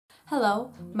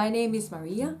Hello, my name is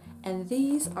Maria and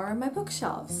these are my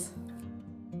bookshelves.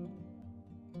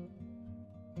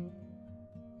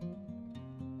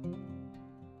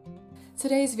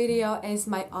 Today's video is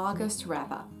my August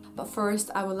wrap-up. But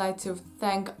first, I would like to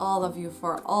thank all of you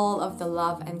for all of the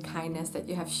love and kindness that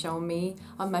you have shown me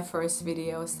on my first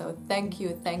video. So thank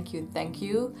you, thank you, thank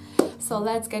you. So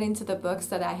let's get into the books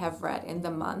that I have read in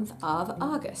the month of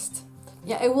August.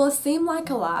 Yeah, it will seem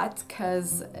like a lot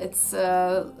because it's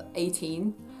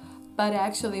 18, but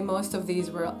actually most of these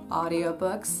were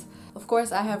audiobooks. Of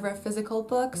course, I have read physical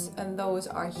books and those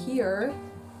are here.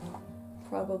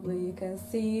 Probably you can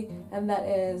see, and that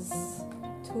is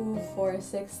 2, 4,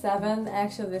 6, 7.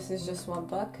 Actually, this is just one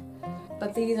book,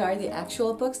 but these are the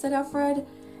actual books that I've read,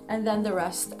 and then the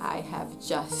rest I have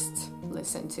just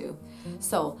listened to.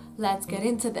 So let's get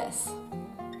into this.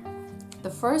 The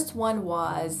first one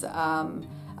was a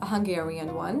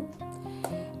Hungarian one,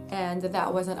 and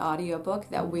that was an audiobook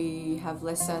that we have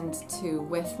listened to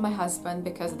with my husband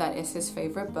because that is his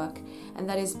favorite book, and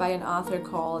that is by an author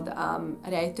called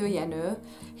Rejtő Jenő.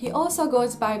 He also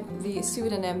goes by the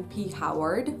pseudonym P.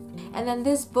 Howard, and then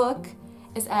this book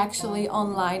is actually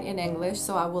online in English,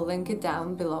 so I will link it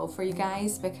down below for you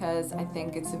guys because I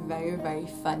think it's very, very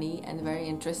funny and very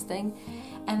interesting.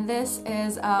 And this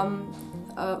is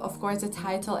of course the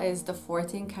title is the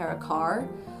 14 Carat Car,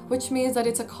 which means that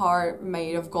it's a car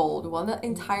made of gold. Well, not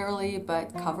entirely,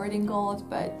 but covered in gold,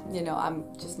 but you know, I'm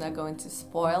just not going to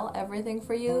spoil everything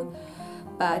for you.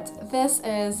 But this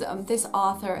is, this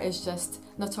author is just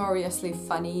notoriously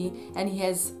funny and he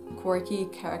has quirky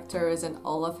characters in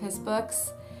all of his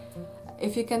books.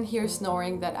 If you can hear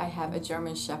snoring, that I have a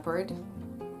German Shepherd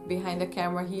behind the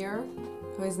camera here,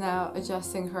 who is now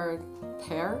adjusting her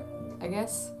hair, I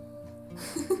guess.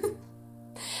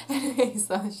 Anyway,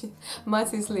 so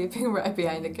Matsy's sleeping right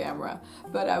behind the camera,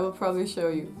 but I will probably show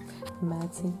you.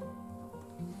 Matsy.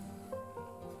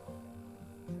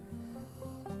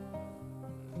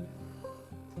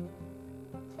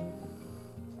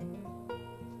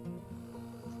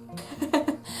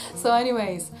 So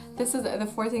anyways, this is the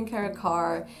 14 Carat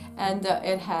Car, and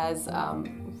it has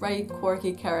very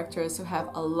quirky characters who have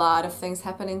a lot of things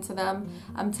happening to them.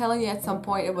 I'm telling you, at some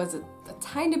point it was a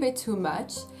tiny bit too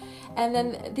much. And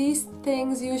then these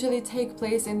things usually take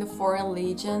place in the Foreign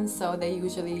Legion, so they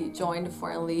usually join the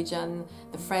Foreign Legion,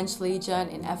 the French Legion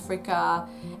in Africa,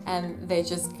 and they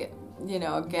just get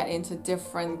into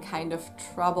different kind of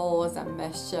troubles and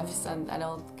mischiefs and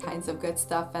all kinds of good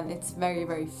stuff, and it's very,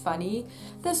 very funny.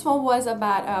 This one was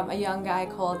about a young guy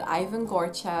called Ivan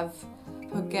Gorchev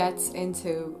who gets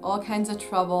into all kinds of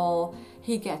trouble.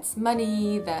 He gets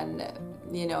money, then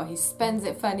he spends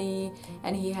it funny,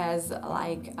 and he has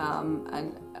like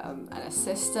an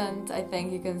assistant, I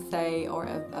think you can say, or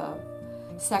a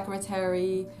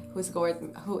secretary who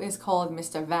is called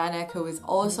Mr. Vanek, who is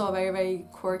also very, very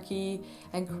quirky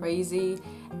and crazy,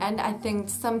 and I think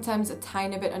sometimes a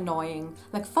tiny bit annoying,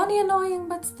 like funny annoying,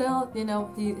 but still,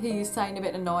 he's tiny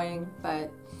bit annoying.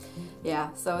 But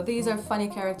yeah, so these are funny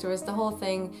characters. The whole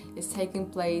thing is taking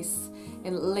place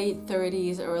in late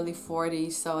 30s, early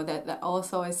 40s, so that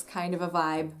also is kind of a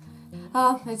vibe.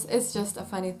 It's just a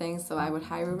funny thing, so I would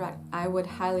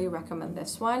highly recommend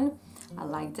this one. I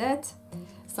liked it,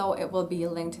 so it will be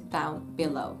linked down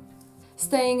below.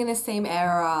 Staying in the same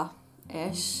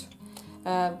era-ish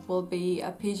will be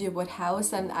a P.G.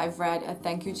 Wodehouse, and I've read a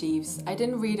Thank You Jeeves. I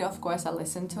didn't read it, of course, I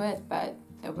listened to it, but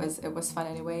it was fun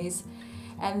anyways.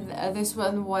 And this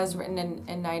one was written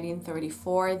in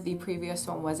 1934, the previous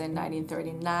one was in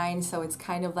 1939, so it's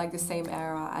kind of like the same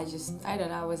era. I don't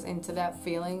know, I was into that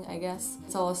feeling, I guess.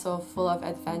 It's also full of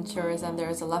adventures, and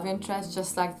there's a love interest,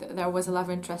 just like there was a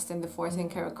love interest in the 14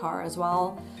 Carat Car as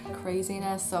well.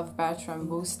 Craziness of Bertram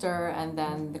Wooster, and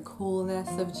then the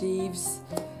coolness of Jeeves.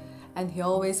 And he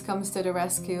always comes to the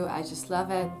rescue. I just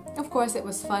love it. Of course, it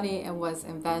was funny, it was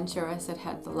adventurous, it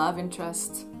had the love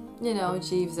interest.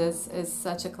 Jeeves is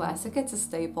such a classic, it's a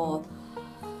staple.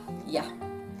 Yeah.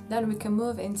 Then we can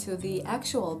move into the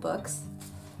actual books,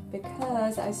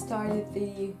 because I started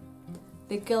the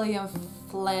Gillian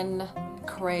Flynn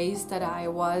craze that I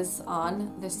was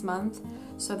on this month.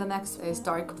 So the next is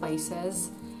Dark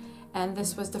Places, and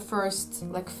this was the first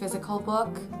like physical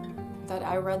book that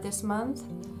I read this month.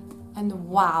 And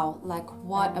wow, like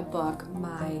what a book.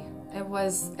 It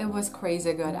was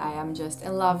crazy good. I am just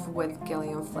in love with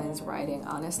Gillian Flynn's writing,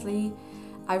 honestly.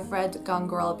 I've read Gone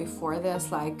Girl before this,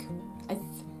 like,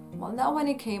 well, not when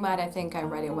it came out, I think I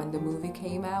read it when the movie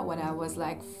came out, when I was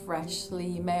like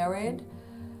freshly married,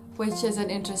 which is an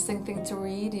interesting thing to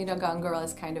read. Gone Girl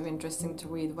is kind of interesting to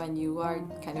read when you are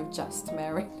kind of just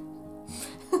married.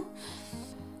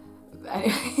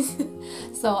 anyways,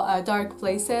 so Dark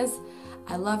Places.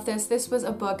 I love this. This was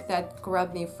a book that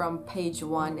grabbed me from page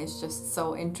one. It's just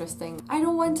so interesting. I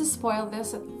don't want to spoil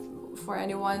this for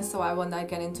anyone, so I will not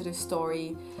get into the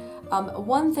story.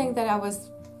 One thing that I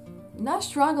was not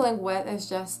struggling with is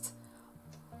just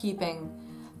keeping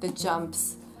the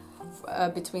jumps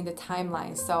between the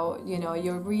timelines. So, you know,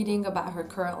 you're reading about her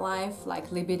current life,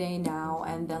 like Libby Day now,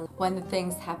 and then when the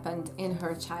things happened in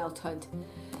her childhood.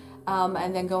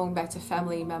 And then going back to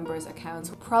family members'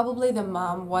 accounts. Probably the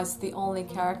mom was the only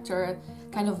character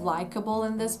kind of likable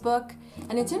in this book.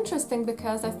 And it's interesting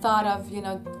because I thought of, you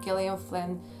know, Gillian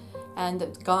Flynn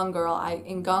and Gone Girl.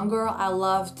 In Gone Girl, I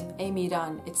loved Amy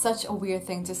Dunn. It's such a weird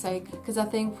thing to say because I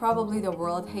think probably the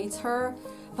world hates her,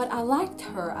 but I liked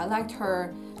her. I liked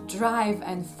her drive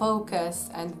and focus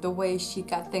and the way she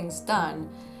got things done.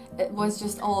 It was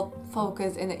just all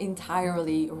focused in an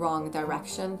entirely wrong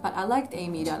direction, but I liked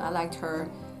Amy Dunn. I liked her,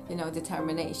 you know,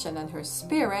 determination and her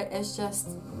spirit. It's just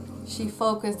she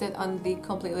focused it on the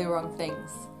completely wrong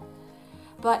things.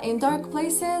 But in Dark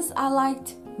Places, I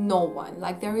liked no one.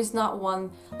 Like, there is not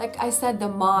one. Like I said, the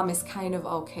mom is kind of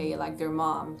okay. Like, their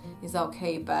mom is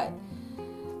okay, but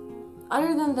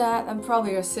other than that, and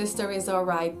probably her sister is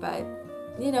alright, but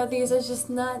you know, these are just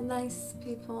not nice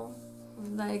people.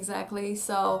 Not exactly.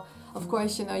 So of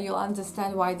course, you know, you'll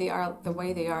understand why they are the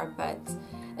way they are, but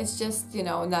it's just, you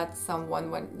know, not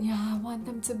someone when, yeah, I want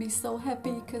them to be so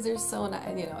happy because they're so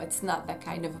nice. You know, it's not that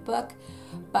kind of a book,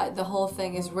 but the whole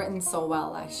thing is written so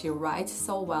well. Like, she writes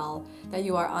so well that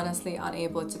you are honestly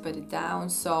unable to put it down.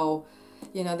 So,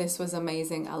 you know, this was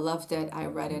amazing. I loved it. I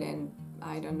read it in,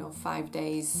 I don't know, 5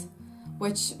 days,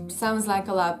 which sounds like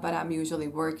a lot, but I'm usually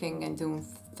working and doing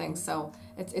things, so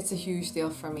it's a huge deal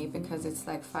for me because it's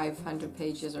like 500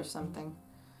 pages or something.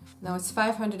 No, it's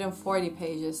 540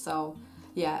 pages, so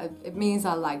yeah, it means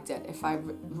I liked it. If I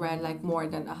read like more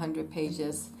than 100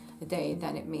 pages a day,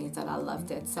 then it means that I loved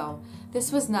it. So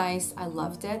this was nice. I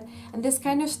loved it, and this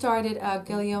kind of started a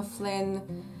Gillian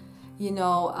Flynn, you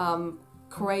know,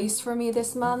 craze for me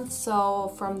this month. So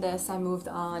from this I moved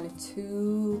on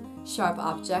to Sharp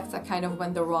Objects. I kind of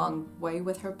went the wrong way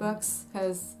with her books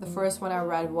because the first one I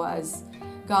read was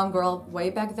Gone Girl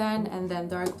way back then, and then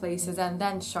Dark Places, and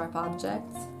then Sharp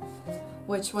Objects,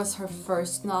 which was her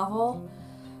first novel.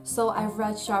 So I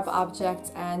read Sharp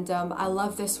Objects, and I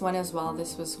love this one as well.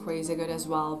 This was crazy good as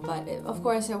well, but of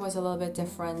course it was a little bit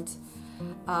different.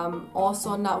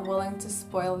 Also not willing to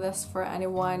spoil this for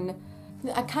anyone.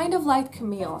 I kind of liked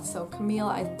Camille, so Camille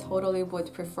I totally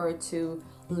would prefer to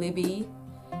Libby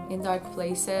in Dark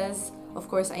Places. Of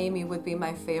course, Amy would be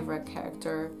my favorite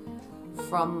character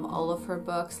from all of her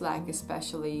books, like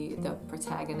especially the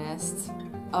protagonist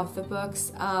of the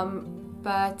books.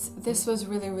 But this was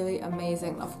really, really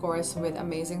amazing, of course, with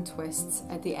amazing twists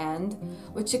at the end,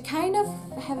 which you kind of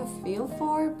have a feel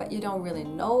for, but you don't really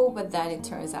know, but then it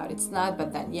turns out it's not,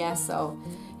 but then yeah, so,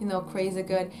 you know, crazy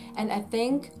good. And I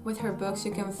think with her books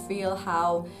you can feel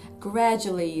how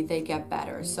gradually they get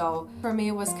better. So for me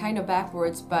it was kind of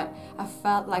backwards, but I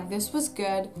felt like this was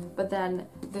good, but then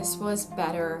this was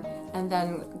better, and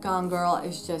then Gone Girl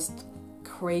is just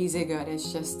crazy good.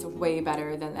 It's just way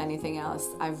better than anything else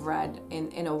I've read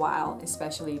in a while,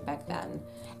 especially back then.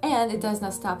 And it does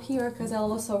not stop here, because I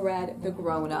also read The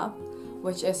Grown Up,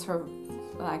 which is her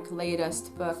like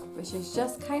latest book, which is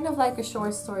just kind of like a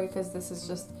short story, because this is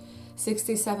just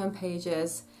 67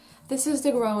 pages. This is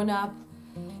The Grown Up.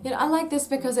 You know, I like this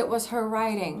because it was her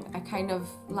writing. I kind of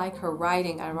like her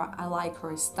writing. I like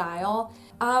her style.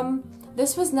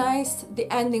 This was nice.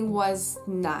 The ending was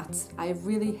not. I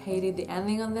really hated the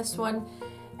ending on this one.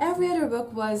 Every other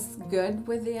book was good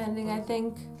with the ending, I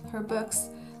think, her books.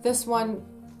 This one,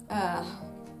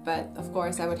 but of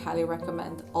course I would highly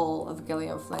recommend all of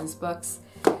Gillian Flynn's books.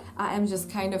 I am just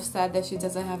kind of sad that she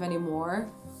doesn't have any more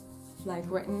like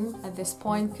written at this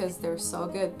point, because they're so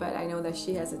good, but I know that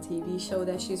she has a TV show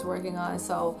that she's working on,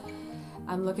 so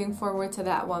I'm looking forward to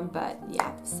that one. But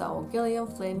yeah, so Gillian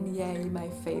Flynn, yay, my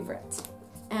favorite.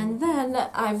 And then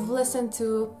I've listened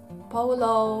to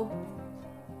Paulo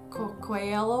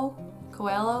Coelho.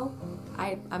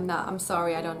 I'm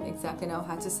sorry, I don't exactly know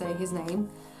how to say his name.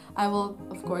 I will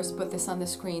of course put this on the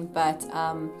screen, but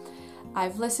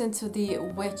I've listened to The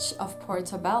Witch of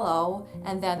Portobello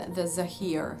and then The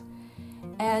Zahir.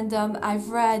 And I've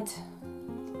read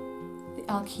The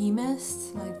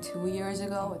Alchemist like 2 years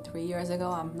ago or 3 years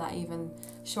ago, I'm not even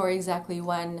sure exactly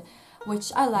when,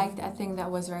 which I liked. I think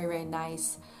that was very, very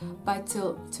nice. But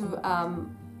to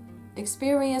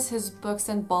experience his books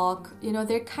in bulk, you know,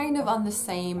 they're kind of on the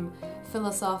same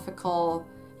philosophical,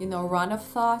 you know, run of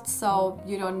thoughts, so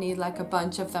you don't need like a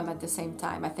bunch of them at the same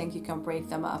time. I think you can break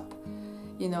them up,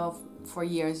 you know, for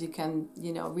years. You can,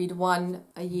 you know, read one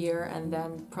a year and then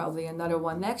probably another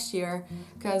one next year,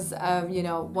 because you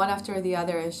know, one after the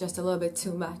other is just a little bit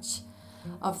too much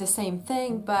of the same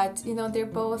thing. But you know,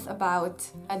 they're both about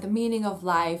the meaning of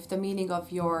life, the meaning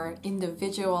of your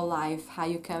individual life, how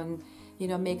you can, you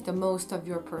know, make the most of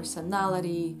your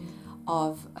personality,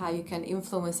 of how you can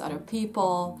influence other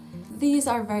people. These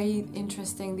are very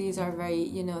interesting. These are very,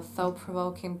 you know,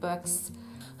 thought-provoking books.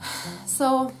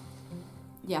 So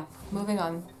yeah, moving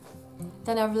on.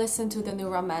 Then I've listened to The New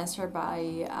Romancer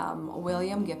by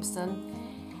William Gibson,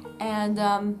 and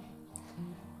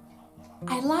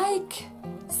I like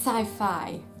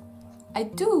sci-fi. I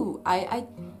do.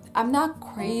 I'm not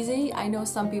crazy. I know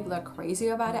some people are crazy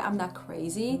about it. I'm not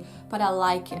crazy, but I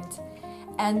like it.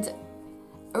 And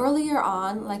earlier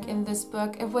on, like in this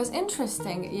book, it was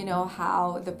interesting, you know,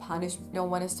 how the punishment, don't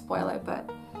want to spoil it, but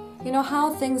you know,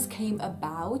 how things came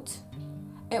about.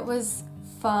 It was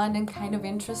fun and kind of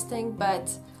interesting,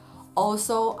 but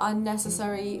also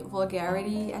unnecessary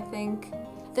vulgarity, I think.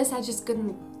 This I just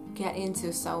couldn't get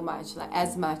into so much, like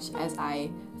as much as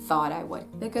I thought I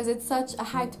would, because it's such a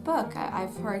hyped book.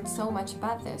 I've heard so much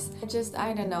about this.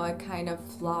 I don't know, it kind of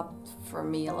flopped for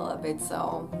me a little bit,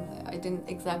 so I didn't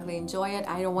exactly enjoy it.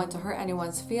 I don't want to hurt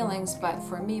anyone's feelings, but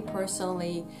for me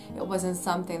personally, it wasn't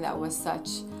something that was such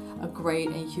a great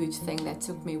and huge thing that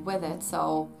took me with it.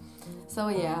 So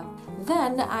yeah.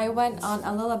 Then I went on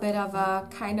a little bit of a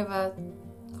kind of a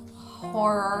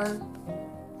horror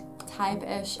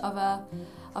type-ish of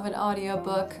an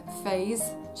audiobook phase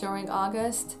during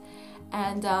August,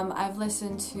 and I've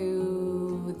listened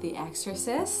to The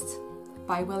Exorcist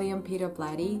by William Peter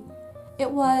Blatty. It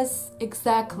was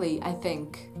exactly, I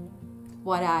think,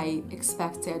 what I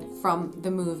expected from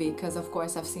the movie, because of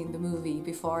course I've seen the movie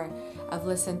before I've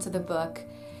listened to the book,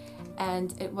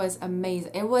 and it was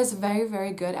amazing. It was very,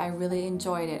 very good. I really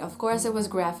enjoyed it. Of course it was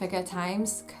graphic at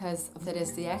times, because it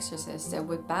is The Exorcist, it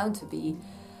would bound to be,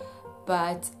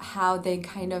 but how they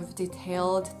kind of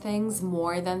detailed things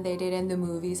more than they did in the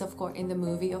movies, of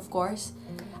course,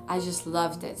 I just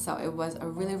loved it. So it was a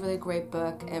really, really great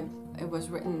book. It was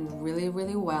written really,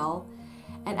 really well,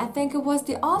 and I think it was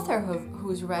the author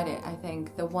who's read it. I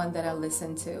think the one that I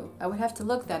listened to. I would have to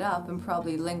look that up and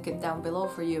probably link it down below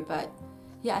for you, but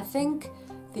yeah, I think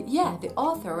the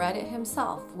author read it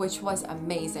himself, which was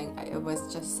amazing. It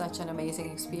was just such an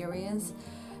amazing experience.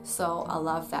 So I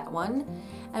love that one.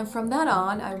 And from that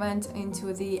on, I went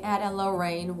into the Ed and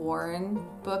Lorraine Warren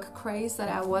book craze that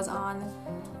I was on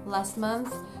last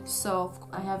month. So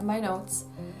I have my notes.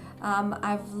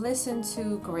 I've listened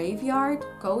to Graveyard,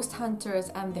 Ghost Hunters,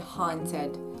 and The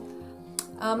Haunted.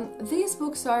 These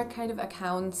books are kind of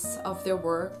accounts of their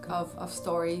work, of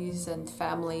stories and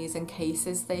families and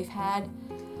cases they've had.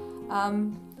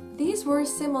 These were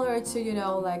similar to, you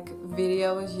know, like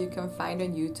videos you can find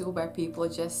on YouTube where people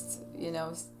just, you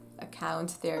know,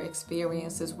 account their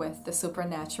experiences with the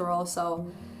supernatural.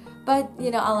 So, but you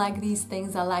know, I like these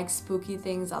things. I like spooky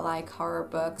things. I like horror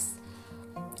books.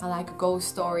 I like ghost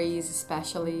stories,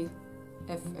 especially,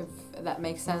 if that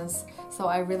makes sense. So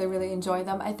I really, really enjoy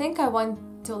them. I think I want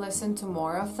to listen to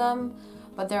more of them,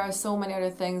 but there are so many other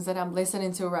things that I'm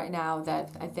listening to right now that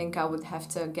I think I would have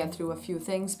to get through a few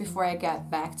things before I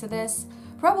get back to this.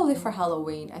 Probably for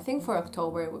Halloween. I think for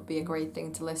October it would be a great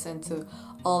thing to listen to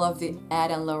all of the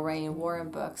Ed and Lorraine Warren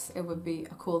books. It would be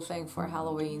a cool thing for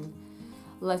Halloween.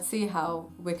 Let's see how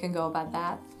we can go about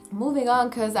that. Moving on,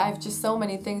 because I have just so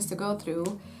many things to go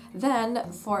through.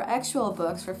 Then for actual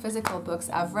books, for physical books,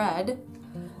 I've read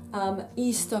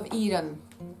East of Eden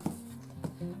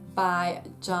by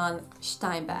John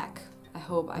Steinbeck. I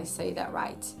hope I say that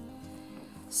right.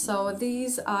 So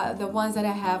these are the ones that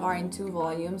I have are in 2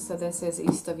 volumes. So this is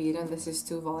East of Eden, this is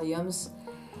 2 volumes.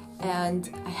 And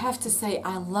I have to say,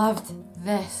 I loved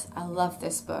this. I love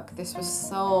this book. This was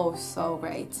so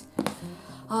great.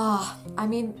 I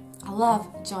mean, I love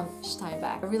John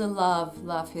Steinbeck. I really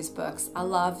love his books. I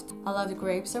loved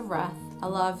Grapes of Wrath. I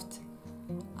loved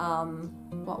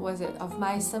what was it, Of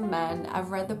Mice and Men.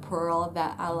 I've read The Pearl,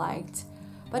 that I liked,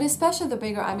 but especially the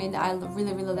bigger, I mean, I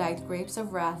really liked Grapes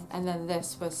of Wrath, and then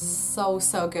this was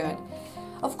so good.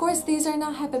 Of course, these are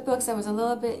not happy books. I was a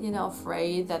little bit, you know,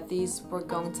 afraid that these were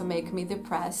going to make me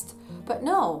depressed, but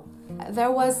no,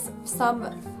 there was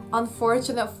some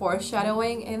unfortunate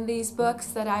foreshadowing in these books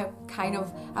that I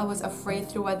was afraid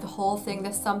throughout the whole thing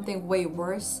that something way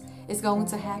worse is going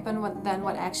to happen than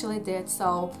what actually did.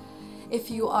 So if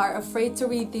you are afraid to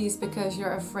read these because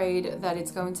you're afraid that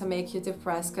it's going to make you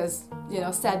depressed, because, you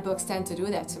know, sad books tend to do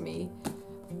that to me.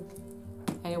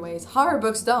 Anyways, horror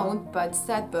books don't, but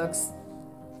sad books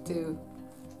do.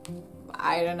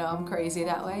 I don't know, I'm crazy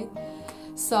that way.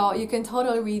 So you can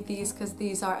totally read these because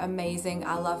these are amazing.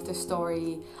 I love the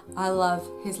story. I love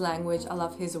his language. I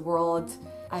love his world.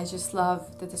 I just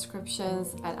love the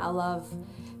descriptions, and I love,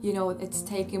 you know, it's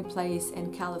taking place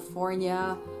in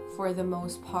California for the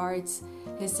most part.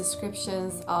 His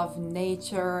descriptions of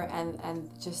nature and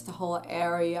just the whole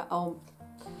area. Oh,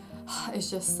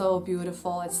 it's just so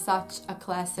beautiful. It's such a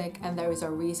classic, and there is a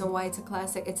reason why it's a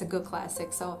classic. It's a good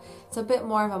classic. So it's a bit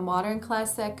more of a modern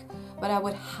classic, but I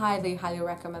would highly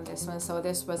recommend this one. So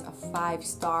this was a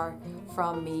 5-star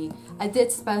from me. I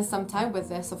did spend some time with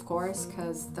this, of course,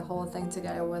 because the whole thing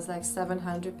together was like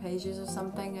 700 pages or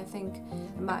something, I think.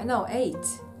 No, 8.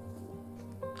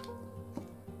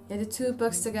 Yeah, the 2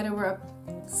 books together were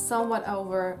somewhat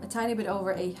over, a tiny bit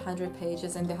over 800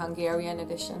 pages in the Hungarian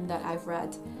edition that I've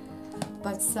read.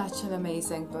 But such an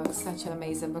amazing book, such an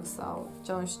amazing book. So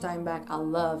John Steinbeck, I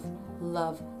love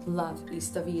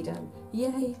East of Eden.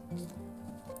 Yay!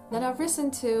 Then I've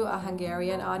listened to a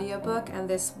Hungarian audiobook, and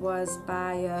this was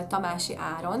by Tamási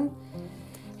Áron.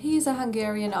 He's a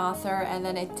Hungarian author, and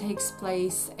then it takes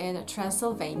place in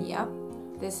Transylvania.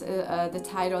 This the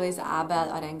title is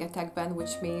Ábel a rengetegben,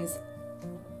 which means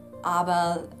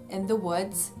Abel in the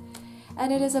woods,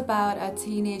 and it is about a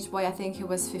teenage boy. I think he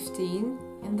was 15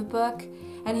 in the book,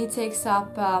 and he takes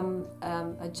up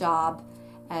a job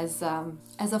as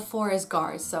a forest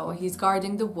guard. So he's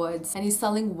guarding the woods, and he's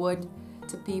selling wood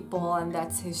to people, and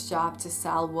that's his job, to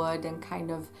sell wood and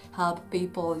kind of help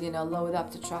people, you know, load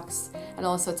up the trucks and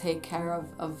also take care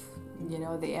of you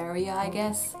know, the area, I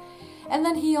guess. And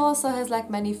then he also has like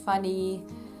many funny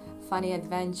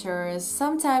adventures,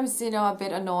 sometimes, you know, a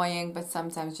bit annoying, but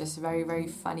sometimes just very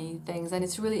funny things. And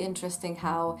it's really interesting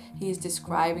how he's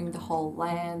describing the whole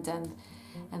land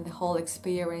and the whole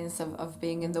experience of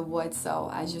being in the woods. So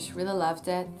I just really loved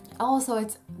it. Also,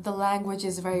 the language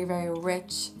is very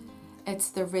rich. It's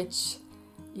the rich,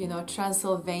 you know,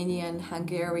 Transylvanian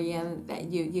Hungarian that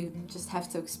you just have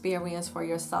to experience for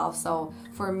yourself. So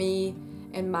for me,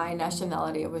 in my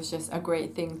nationality, it was just a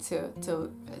great thing to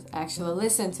actually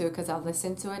listen to, because I've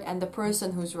listened to it, and the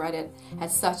person who's read it had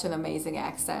such an amazing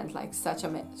accent, like such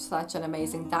an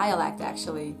amazing dialect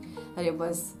actually, that it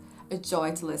was a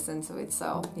joy to listen to it.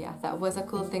 So yeah, that was a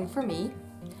cool thing for me.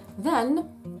 Then,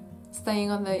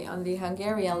 staying on the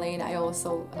Hungarian lane, I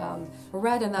also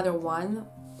read another one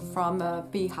from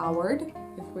P. Howard,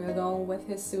 if we're going with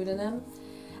his pseudonym,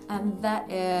 and that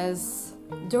is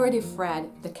Dirty Fred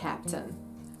the Captain,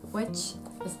 which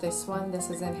is this one. This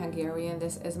is in Hungarian.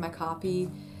 This is my copy,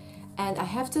 and I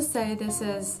have to say this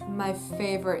is my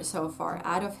favorite so far.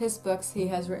 Out of his books, he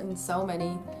has written so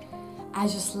many. I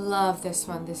just love this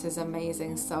one. This is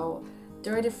amazing. So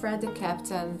Dirty Fred the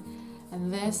Captain,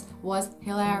 and this was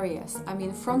hilarious. I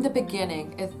mean, from the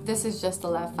beginning, this is just a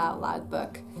laugh out loud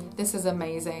book. This is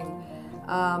amazing.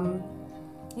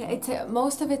 Yeah,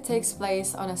 most of it takes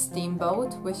place on a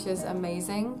steamboat, which is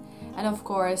amazing. And of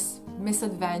course,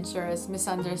 misadventures,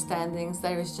 misunderstandings.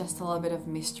 There is just a little bit of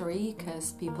mystery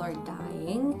because people are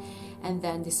dying and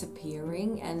then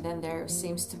disappearing, and then there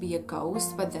seems to be a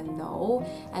ghost, but then no,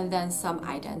 and then some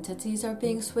identities are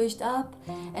being switched up,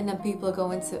 and then people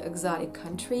go into exotic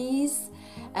countries,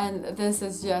 and this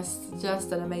is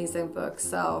just an amazing book.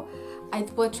 So I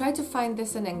will try to find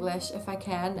this in English if I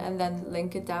can, and then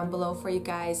link it down below for you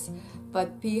guys.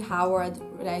 But P. Howard,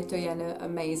 Rejtő Jenő,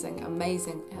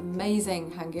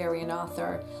 amazing Hungarian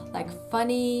author. Like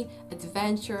funny,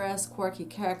 adventurous, quirky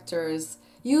characters,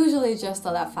 usually just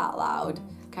a laugh out loud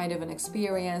kind of an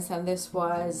experience. And this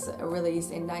was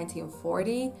released in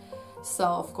 1940. So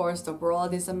of course the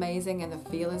world is amazing and the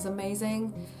feel is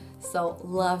amazing. So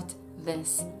loved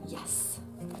this, yes.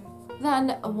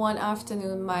 Then one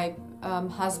afternoon my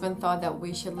husband thought that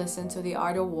we should listen to The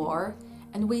Art of War,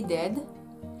 and we did.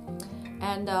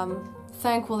 And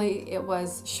thankfully it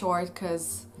was short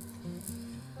because,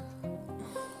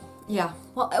 yeah,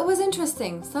 well, it was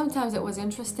interesting. Sometimes it was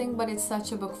interesting, but it's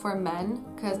such a book for men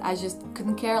because I just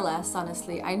couldn't care less,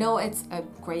 honestly. I know it's a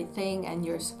great thing and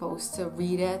you're supposed to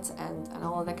read it and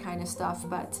all that kind of stuff,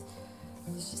 but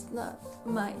it's just not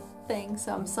my thing.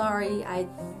 So I'm sorry.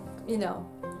 You know,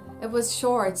 it was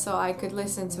short, so I could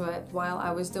listen to it while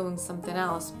I was doing something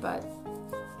else, but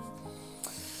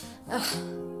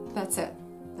that's it.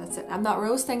 I'm not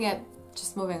roasting it,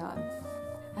 just moving on.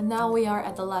 And now we are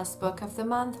at the last book of the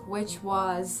month, which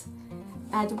was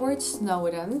Edward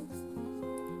Snowden,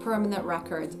 Permanent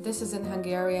Record. This is in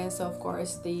Hungarian, so of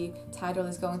course the title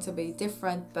is going to be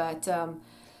different, but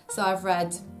so I've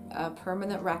read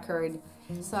Permanent Record.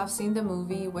 So I've seen the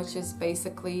movie, which is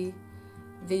basically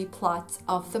the plot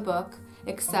of the book,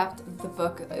 except the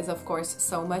book is of course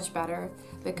so much better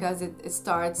because it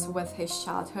starts with his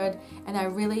childhood, and I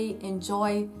really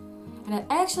enjoy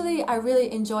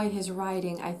his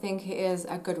writing. I think he is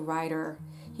a good writer.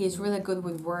 He's really good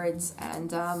with words,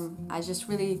 and I just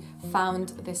really found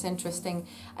this interesting.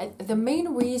 The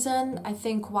main reason I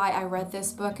think why I read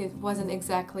this book, it wasn't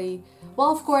exactly, well,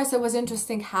 of course it was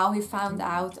interesting how he found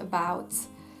out about,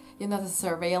 you know, the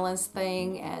surveillance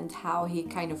thing and how he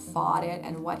kind of fought it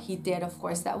and what he did. Of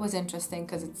course, that was interesting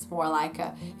because it's more like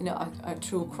a, you know, a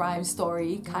true crime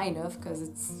story, kind of, because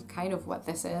it's kind of what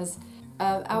this is.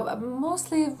 I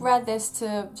mostly read this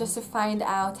just to find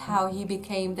out how he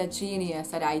became the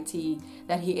genius at IT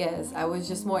that he is. I was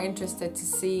just more interested to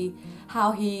see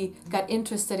how he got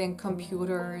interested in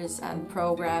computers and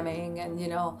programming and, you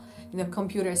know,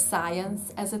 computer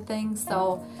science as a thing.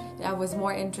 So I was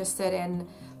more interested in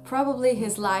probably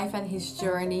his life and his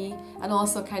journey, and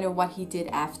also kind of what he did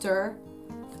after.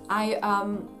 I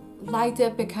liked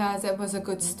it because it was a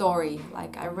good story.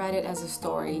 Like, I read it as a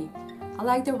story. I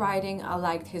liked the writing, I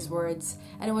liked his words,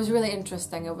 and it was really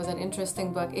interesting. It was an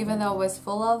interesting book, even though it was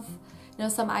full of, you know,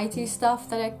 some IT stuff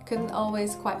that I couldn't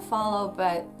always quite follow,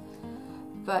 but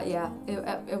yeah,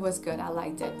 it was good. I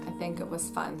liked it. I think it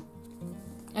was fun.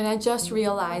 And I just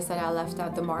realized that I left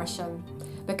out The Martian,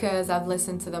 because I've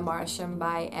listened to The Martian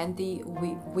by Andy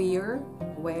Weir.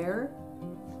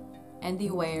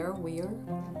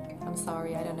 I'm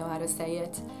sorry, I don't know how to say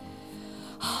it.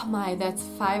 Oh my, that's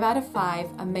 5 out of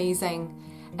 5. Amazing.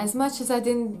 As much as I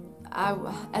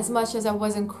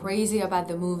wasn't crazy about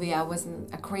the movie, I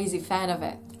wasn't a crazy fan of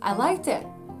it. I liked it.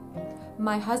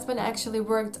 My husband actually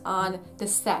worked on the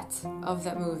set of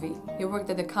that movie. He worked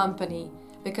at the company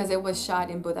because it was shot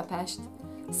in Budapest,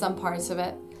 some parts of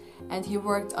it, and he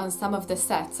worked on some of the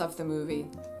sets of the movie.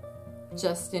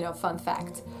 Just, you know, fun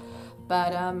fact.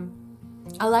 But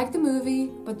I liked the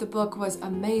movie, but the book was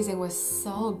amazing, was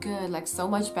so good, like so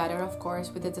much better, of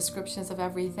course, with the descriptions of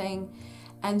everything.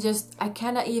 And just, I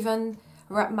cannot even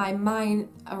wrap my mind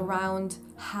around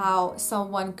how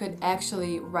someone could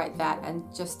actually write that and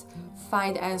just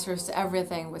find answers to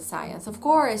everything with science. Of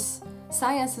course,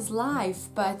 science is life,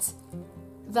 but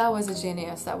that was a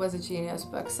genius. That was a genius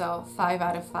book. So 5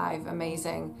 out of 5,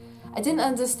 amazing. I didn't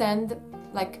understand,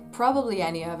 like, probably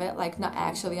any of it, like, not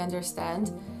actually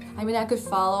understand. I mean, I could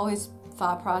follow his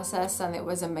thought process, and it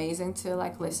was amazing to,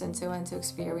 like, listen to and to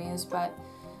experience, but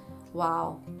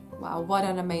wow, what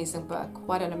an amazing book.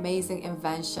 What an amazing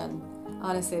invention.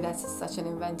 Honestly, that's such an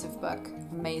inventive book.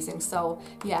 Amazing. So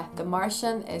yeah, The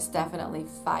Martian is definitely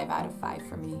 5 out of 5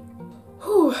 for me.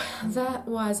 Whew, that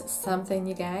was something,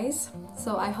 you guys.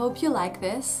 So I hope you like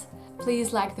this.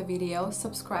 Please like the video,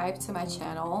 subscribe to my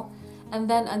channel, and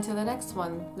then until the next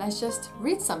one, let's just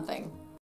read something.